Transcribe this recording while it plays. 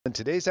In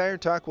today's Iron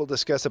Talk, we'll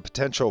discuss a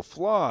potential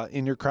flaw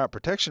in your crop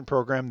protection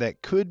program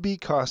that could be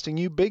costing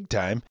you big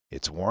time.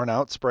 It's worn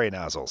out spray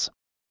nozzles.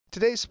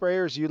 Today's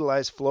sprayers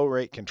utilize flow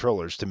rate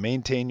controllers to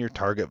maintain your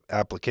target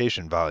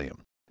application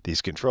volume.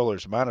 These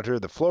controllers monitor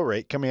the flow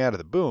rate coming out of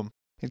the boom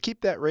and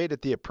keep that rate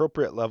at the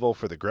appropriate level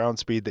for the ground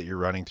speed that you're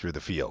running through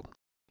the field.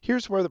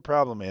 Here's where the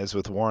problem is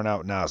with worn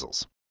out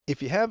nozzles.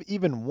 If you have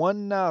even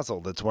one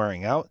nozzle that's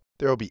wearing out,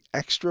 there will be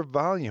extra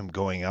volume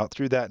going out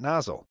through that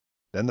nozzle.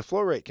 Then the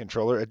flow rate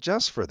controller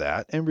adjusts for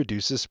that and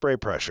reduces spray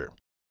pressure.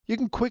 You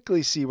can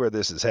quickly see where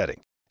this is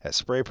heading. As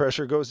spray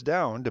pressure goes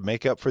down to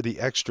make up for the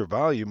extra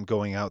volume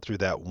going out through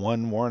that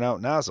one worn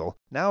out nozzle,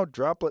 now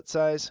droplet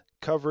size,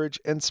 coverage,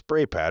 and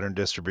spray pattern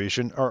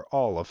distribution are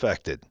all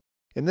affected.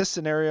 In this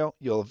scenario,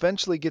 you'll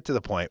eventually get to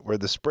the point where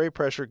the spray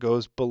pressure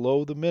goes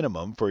below the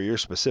minimum for your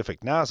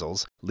specific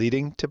nozzles,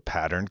 leading to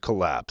pattern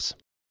collapse.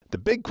 The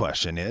big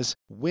question is,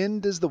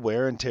 when does the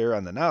wear and tear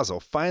on the nozzle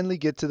finally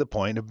get to the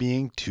point of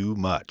being too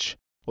much?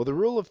 Well, the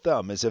rule of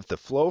thumb is if the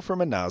flow from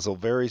a nozzle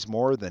varies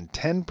more than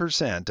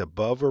 10%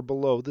 above or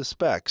below the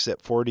specs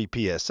at 40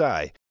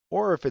 psi,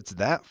 or if it's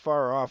that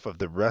far off of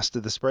the rest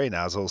of the spray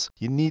nozzles,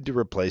 you need to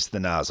replace the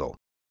nozzle.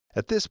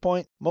 At this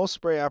point, most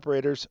spray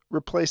operators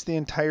replace the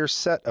entire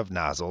set of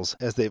nozzles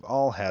as they've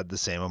all had the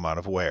same amount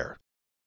of wear.